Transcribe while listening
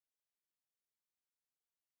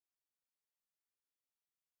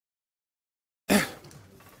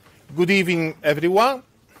Good evening, everyone.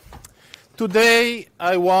 Today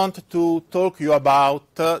I want to talk you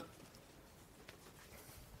about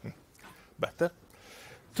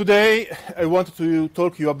Today I want to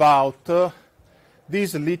talk you about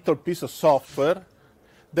this little piece of software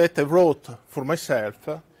that I wrote for myself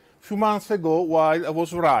a few months ago while I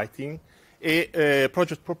was writing a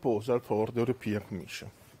project proposal for the European Commission.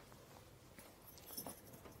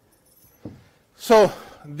 So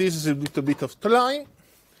this is a little bit of outline.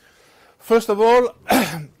 First of all,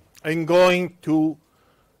 I'm going to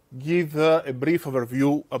give a brief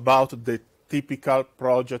overview about the typical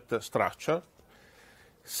project structure,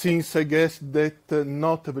 since I guess that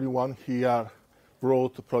not everyone here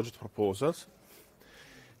wrote project proposals.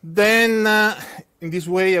 Then, in this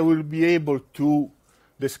way, I will be able to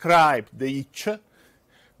describe the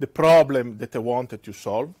problem that I wanted to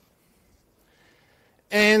solve.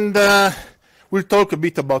 And we'll talk a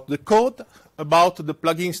bit about the code, about the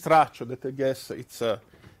plugin structure that I guess it's a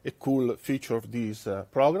cool feature of this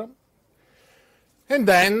program. And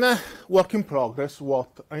then, work in progress,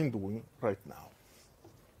 what I'm doing right now.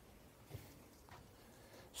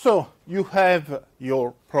 So, you have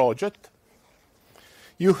your project,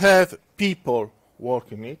 you have people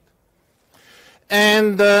working it,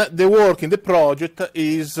 and the work in the project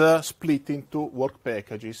is split into work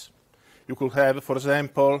packages. You could have, for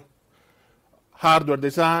example, hardware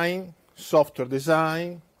design, software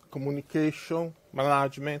design, communication,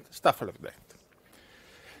 management, stuff like that.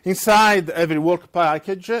 Inside every work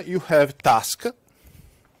package, you have tasks.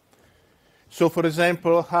 So, for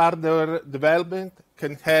example, hardware development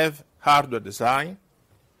can have hardware design,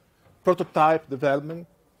 prototype development,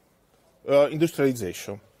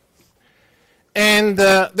 industrialization. And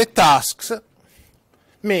the tasks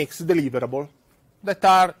makes deliverable that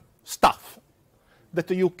are stuff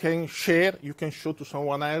that you can share, you can show to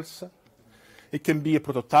someone else. It can be a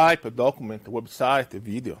prototype, a document, a website, a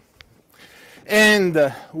video. And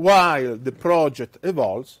while the project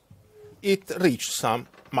evolves, it reaches some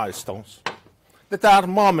milestones that are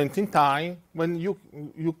moments in time when you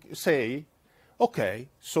say, okay,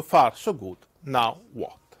 so far so good, now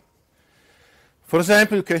what? For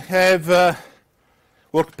example, you can have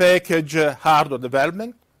work package hardware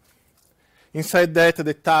development. Inside that,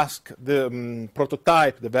 the task, the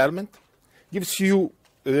prototype development, gives you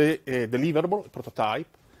a deliverable, a prototype.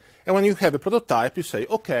 And when you have a prototype, you say,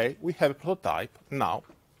 okay, we have a prototype, now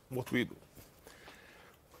what we do?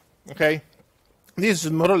 Okay? This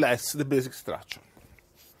is more or less the basic structure.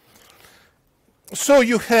 So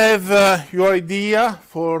you have your idea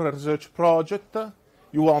for a research project.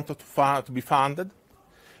 You want it to be funded.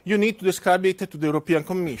 You need to describe it to the European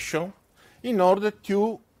Commission in order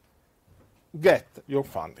to get your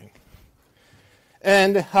funding.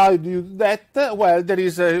 And how do you do that? Well, there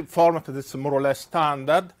is a format that's more or less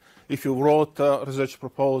standard. If you wrote a research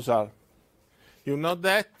proposal, you know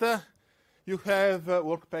that. You have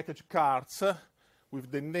work package cards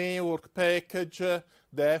with the name, work package, the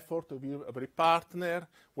effort of every partner,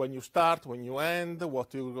 when you start, when you end,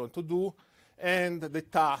 what you're going to do, and the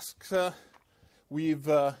tasks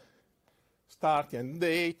with start and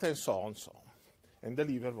date, and so on, and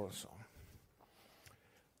deliverable, and so on.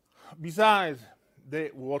 Besides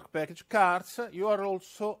the work package cards, you are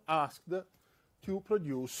also asked to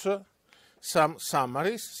produce some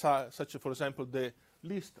summaries, such as, for example, the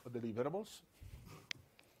list of deliverables,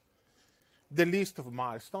 the list of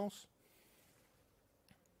milestones,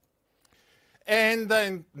 and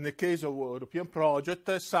in the case of European project,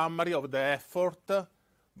 a summary of the effort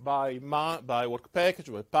by work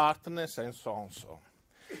package, by partners, and so on, so on.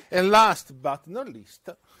 And last but not least,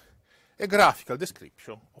 a graphical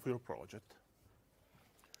description of your project.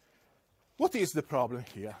 What is the problem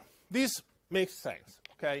here? This makes sense,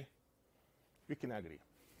 okay? We can agree.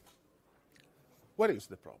 What is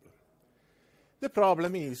the problem? The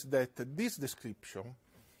problem is that this description,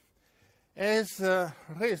 as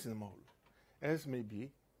reasonable as may be,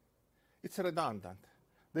 it's redundant.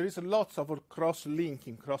 There is lots of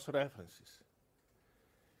cross-linking, cross-references.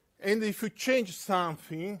 And if you change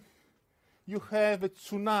something, you have a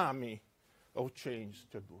tsunami of change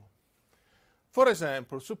to do. For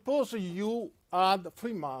example, suppose you add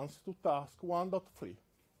 3 months to task 1.3.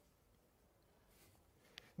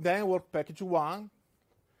 Then work package 1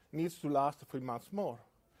 needs to last 3 months more.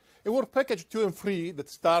 A work package 2 and 3 that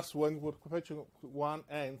starts when work package 1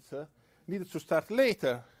 ends needs to start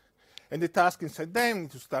later. And the task inside them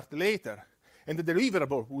needs to start later. And the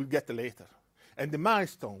deliverable will get later. And the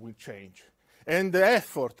milestone will change. And the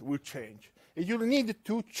effort will change. And you need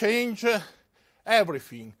to change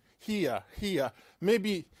everything here.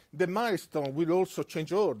 Maybe the milestone will also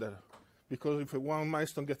change order. because if one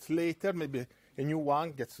milestone gets later, maybe a new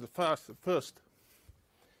one gets the first.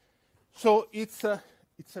 So it's a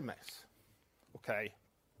mess, okay?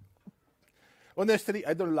 Honestly,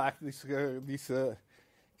 I don't like this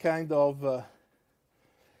kind of,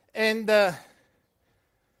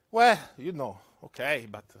 well, you know, okay,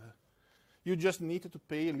 but you just need to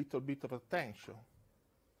pay a little bit of attention.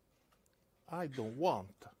 I don't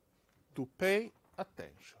want to pay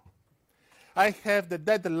attention. I have the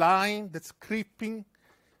deadline that's creeping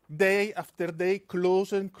day after day,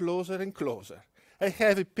 closer and closer and closer. I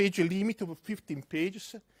have a page limit of 15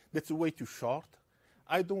 pages. That's way too short.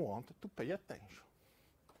 I don't want to pay attention.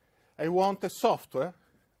 I want a software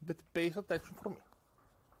that pays attention for me.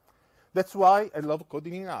 That's why I love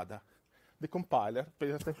coding in ADA. The compiler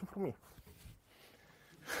pays attention for me.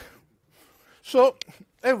 So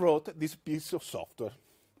I wrote this piece of software.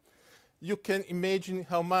 You can imagine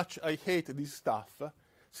how much I hate this stuff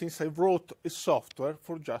since I wrote a software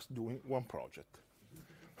for just doing one project.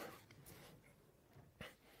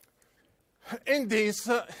 And this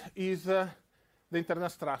is the internal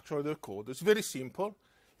structure of the code. It's very simple.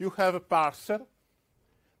 You have a parser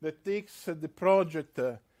that takes the project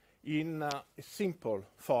in a simple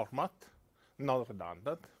format, not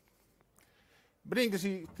redundant, brings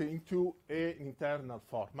it into an internal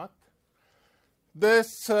format.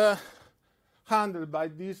 That's handled by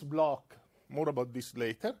this block, more about this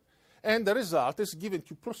later, and the result is given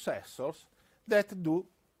to processors that do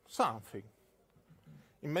something.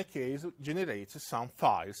 In my case, it generates some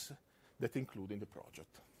files that include in the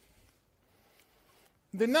project.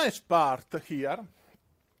 The nice part here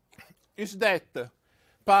is that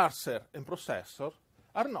parser and processor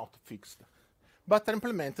are not fixed, but are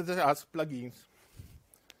implemented as plugins.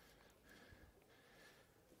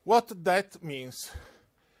 What that means?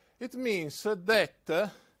 It means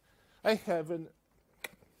that I have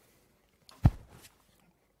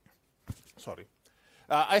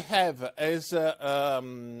I have as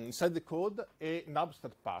inside the code an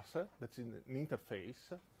abstract parser that's in an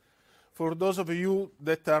interface. For those of you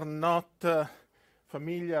that are not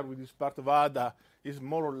familiar with this part of ADA, is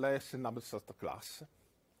more or less an abstract class,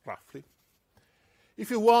 roughly.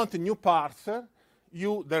 If you want a new parser,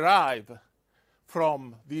 you derive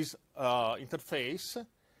from this interface,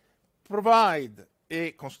 provide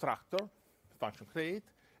a constructor, function create,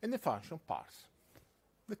 and a function parse.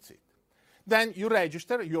 That's it. Then you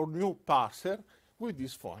register your new parser with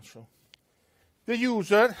this function. The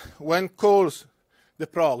user, when calls the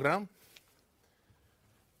program,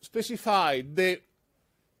 specifies the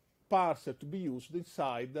parser to be used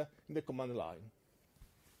inside the command line.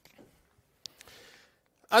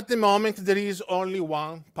 At the moment, there is only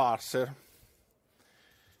one parser.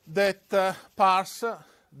 That parse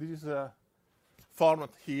this format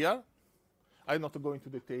here. I'm not going into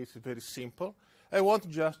details, it's very simple. I want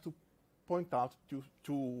just to point out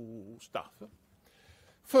two stuff.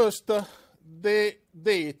 First, the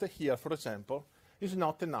date here, for example, is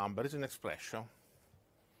not a number, it's an expression.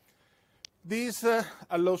 This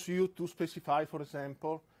allows you to specify, for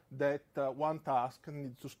example, that one task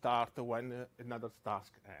needs to start when another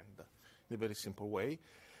task ends, in a very simple way.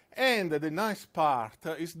 And the nice part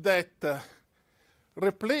is that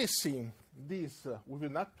replacing this with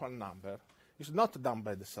an actual number is not done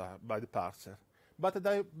by the parser, but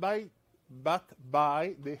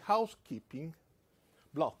by the housekeeping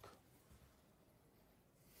block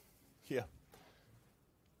here.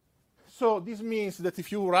 So this means that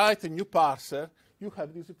if you write a new parser, you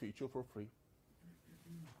have this feature for free.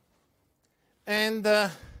 And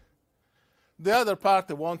the other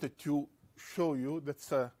part I wanted to show you,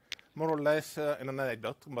 that's more or less an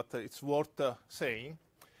anecdote, but it's worth saying.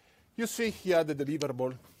 You see here the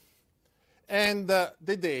deliverable. And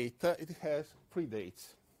the date, it has 3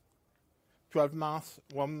 dates. 12 months,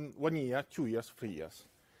 1 year, 2 years, 3 years.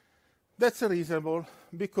 That's reasonable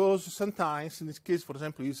because sometimes, in this case, for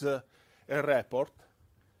example, is a report.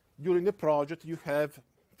 During the project, you have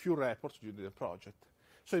few reports during the project.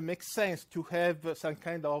 So it makes sense to have some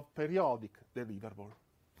kind of periodic deliverable.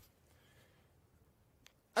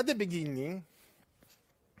 At the beginning,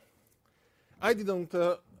 I didn't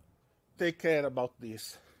take care about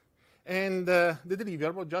this. And the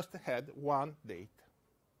deliverable just had 1 date.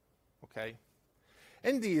 Okay?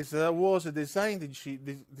 And this was a design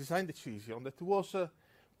decision that was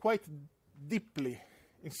quite deeply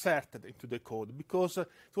inserted into the code because it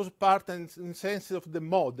was part, in sense, of the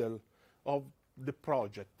model of the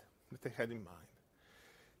project that I had in mind.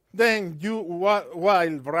 Then,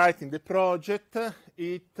 while writing the project,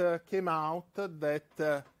 it came out that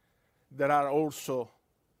there are also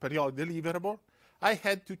periodic deliverables. I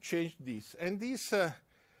had to change this, and this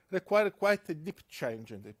required quite a deep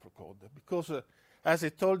change in the code because, as I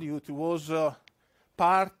told you, it was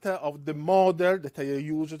part of the model that I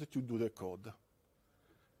used to do the code.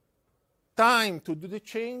 Time to do the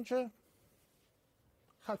change,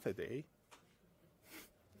 half a day.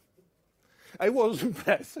 I was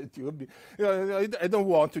impressed. I don't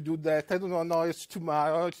want to do that. I don't know, it's too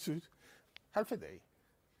much. Half a day.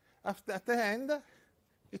 At the end,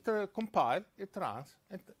 it compiles, it runs,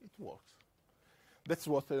 and it works. That's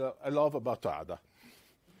what I love about ADA.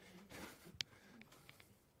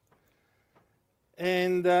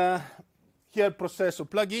 And here, processor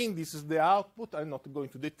plugin. This is the output. I'm not going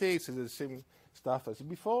to details. It's the same stuff as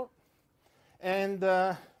before. And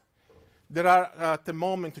there are, at the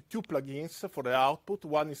moment, two plugins for the output.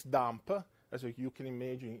 One is dump, as you can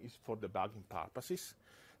imagine, is for debugging purposes.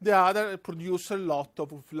 The other produces a lot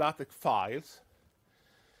of LaTeX files.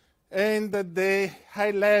 And the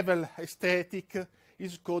high-level aesthetic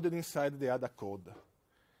is coded inside the ADA code.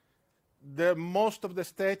 Most of the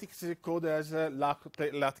aesthetics is coded as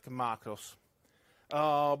LaTeX macros.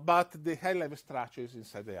 But the high-level structure is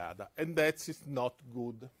inside the ADA, and that is not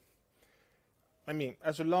good. I mean,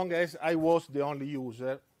 as long as I was the only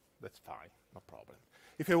user, that's fine, no problem.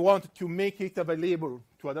 If I want to make it available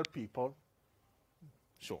to other people,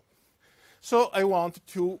 sure. So I want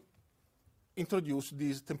to introduce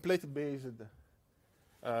this template-based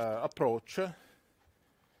approach,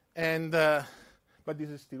 and but this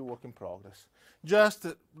is still work in progress. Just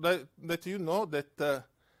that you know that the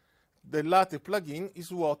LaTeX plugin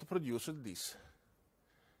is what produces this.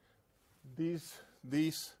 This,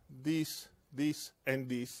 and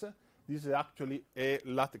this. This is actually a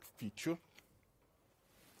LaTeX feature.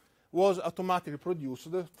 Was automatically produced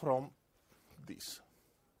from this.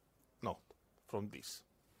 No, from this.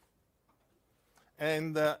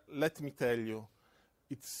 And let me tell you,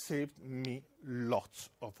 it saved me lots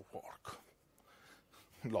of work.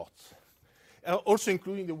 Lots. Also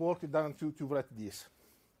including the work done to write this.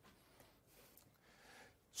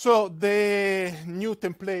 So the new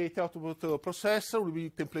template output processor will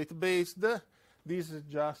be template-based. This is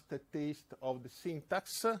just a taste of the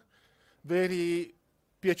syntax. Very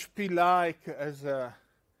PHP-like as a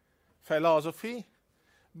philosophy,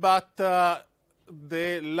 but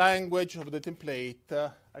the language of the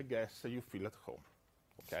template, I guess you feel at home.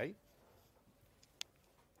 Okay?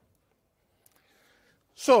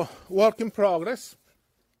 So, work in progress.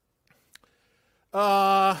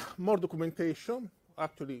 More documentation.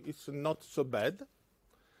 Actually, it's not so bad.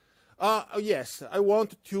 Yes, I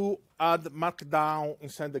want to add markdown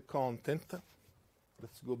inside the content.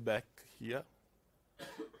 Let's go back here.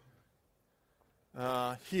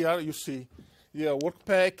 Here you see the work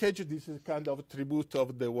package. This is kind of a tribute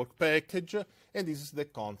of the work package, and this is the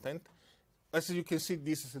content. As you can see,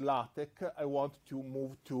 this is LaTeX. I want to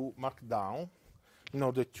move to Markdown in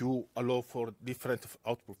order to allow for different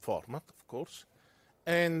output format, of course.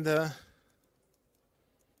 And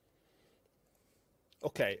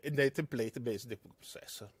okay, and the template-based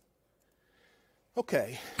processor.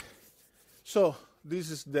 Okay, so this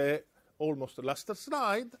is the almost the last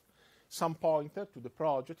slide. Some pointer to the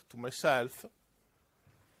project, to myself.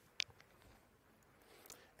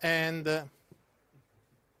 And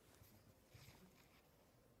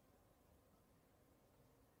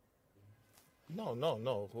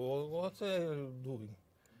no. What are you doing?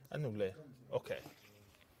 Annulé. Okay.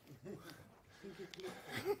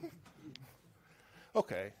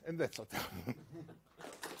 Okay, and that's all.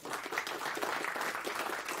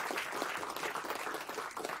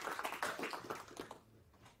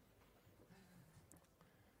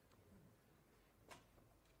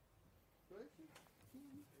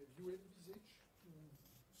 You envisage to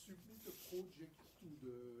submit a project to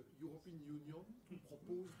the European Union to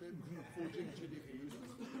propose them project generators?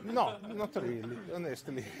 No, not really,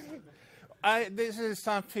 honestly. This is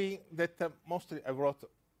something that mostly I wrote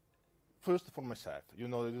first for myself. You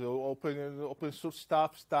know, the open source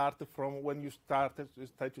stuff started from when you try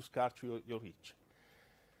to scratch your itch.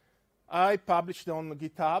 I published on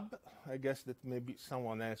GitHub. I guess that maybe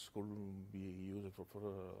someone else could be useful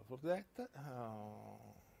for that.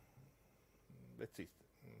 That's it.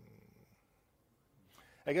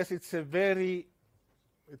 I guess it's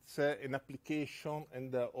an application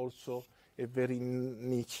and also a very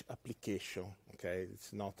niche application. Okay,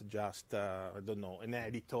 it's not just I don't know, an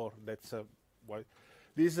editor. That's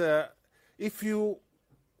this. If you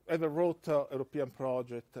ever wrote a European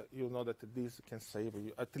project, you know that this can save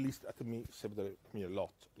you, at least at me, saved me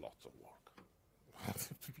lots of work.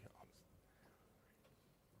 To be honest.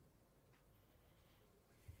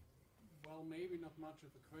 Well, maybe not much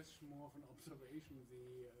of a question, more of an observation.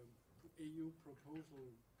 The EU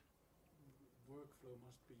proposal workflow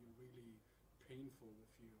must be really painful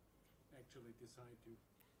if you actually decide to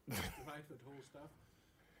write that whole stuff.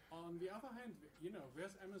 On the other hand,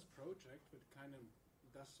 there's MS Project that kind of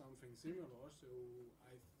does something similar, so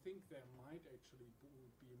I think there might actually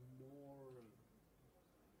be more,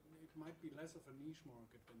 it might be less of a niche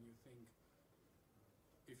market than you think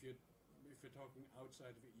if you're talking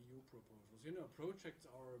outside of the EU proposals. Projects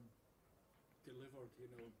are delivered,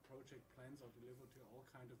 project plans are delivered to all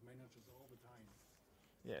kind of managers all the time.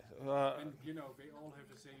 Yes. And, they all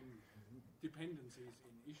have the same dependencies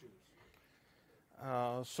in issues.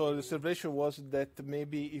 So the observation was that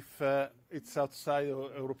maybe if it's outside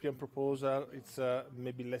of European proposal, it's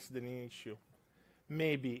maybe less than an issue.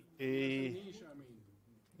 Maybe. Niche, I mean.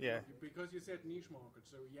 Yeah. Because you said niche market,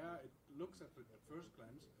 so yeah, it looks at it at first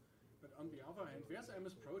glance, but on the other hand, there's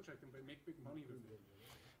MS Project and they make big money with it.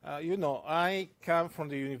 I come from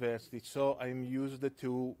the university, so I'm used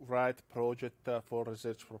to write projects for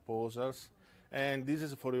research proposals. And this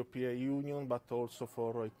is for European Union, but also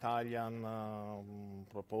for Italian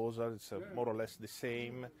proposals. It's more or less the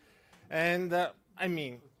same. And I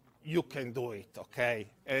mean, you can do it, okay?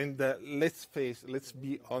 And let's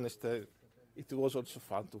be honest, it was also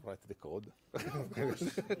fun to write the code.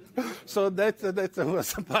 So that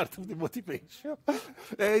was a part of the motivation.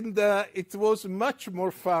 And it was much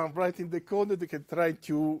more fun writing the code than you can try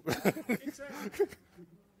to... Exactly.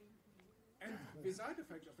 And the side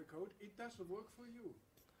effect of the code, it does the work for you.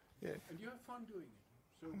 Yeah. And you have fun doing it.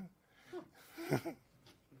 So.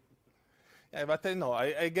 Yeah, but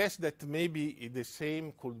I guess that maybe the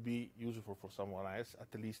same could be useful for someone else,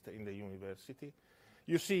 at least in the university.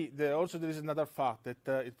 You see, there is another fact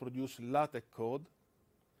that it produces LaTeX code,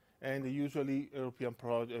 and usually European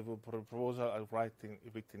proposals are written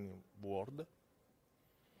in Word.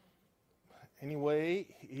 Anyway,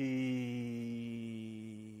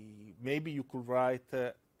 maybe you could write,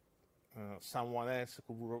 someone else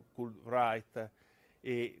could write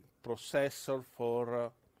a processor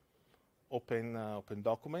for open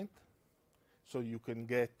document, so you can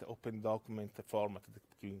get open document format that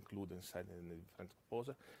you include inside the different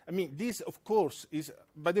proposal. I mean, this, of course, is,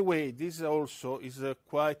 by the way, this also is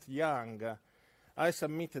quite young. I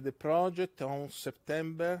submitted the project on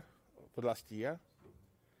September of last year,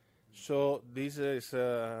 so this is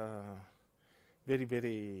very,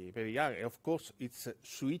 very, very young. And of course, it's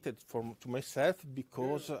suited to myself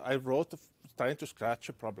because I wrote trying to scratch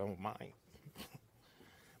a problem of mine.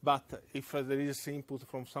 But if there is input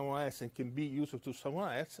from someone else and can be useful to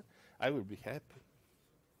someone else, I will be happy.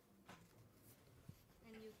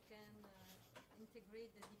 And you can integrate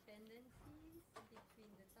the dependencies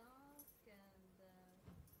between the tasks and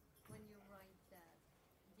when you write that.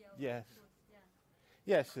 Yes. Yeah.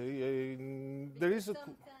 Yes, there is a...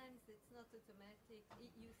 Sometimes it's not automatic.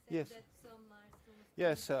 You said yes. that some milestones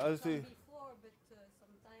yes, before, but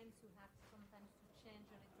sometimes you have to change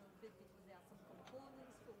a little bit because there are some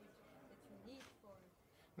components for which that you need for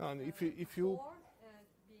if you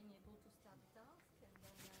being able to start the task and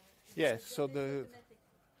then yes, so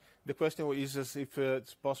the question is if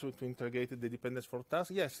it's possible to integrate the dependence for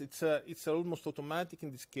tasks. Yes, it's almost automatic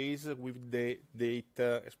in this case with the date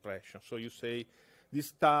expression. So you say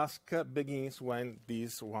this task begins when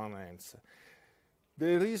this one ends.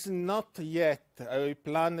 There is not yet, I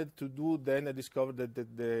planned to do, then I discovered that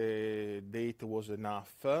the date was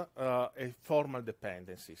enough, a formal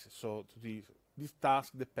dependencies. So this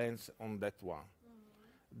task depends on that one.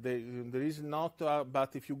 There is not,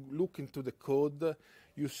 but if you look into the code,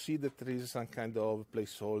 you see that there is some kind of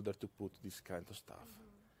placeholder to put this kind of stuff.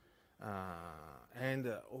 And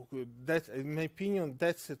that, in my opinion,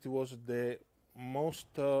 it was the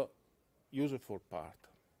most useful part.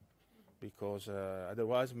 Because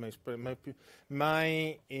otherwise my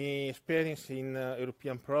experience in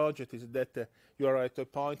European project is that you are at a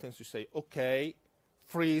point and you say, okay,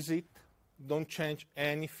 freeze it, don't change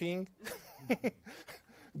anything,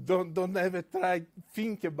 don't ever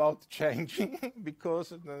think about changing,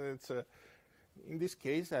 because it's, in this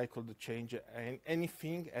case I could change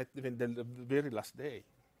anything at the very last day.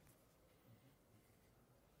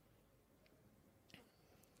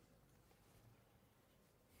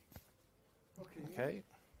 Okay.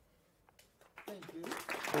 Thank you.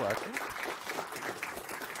 You're welcome.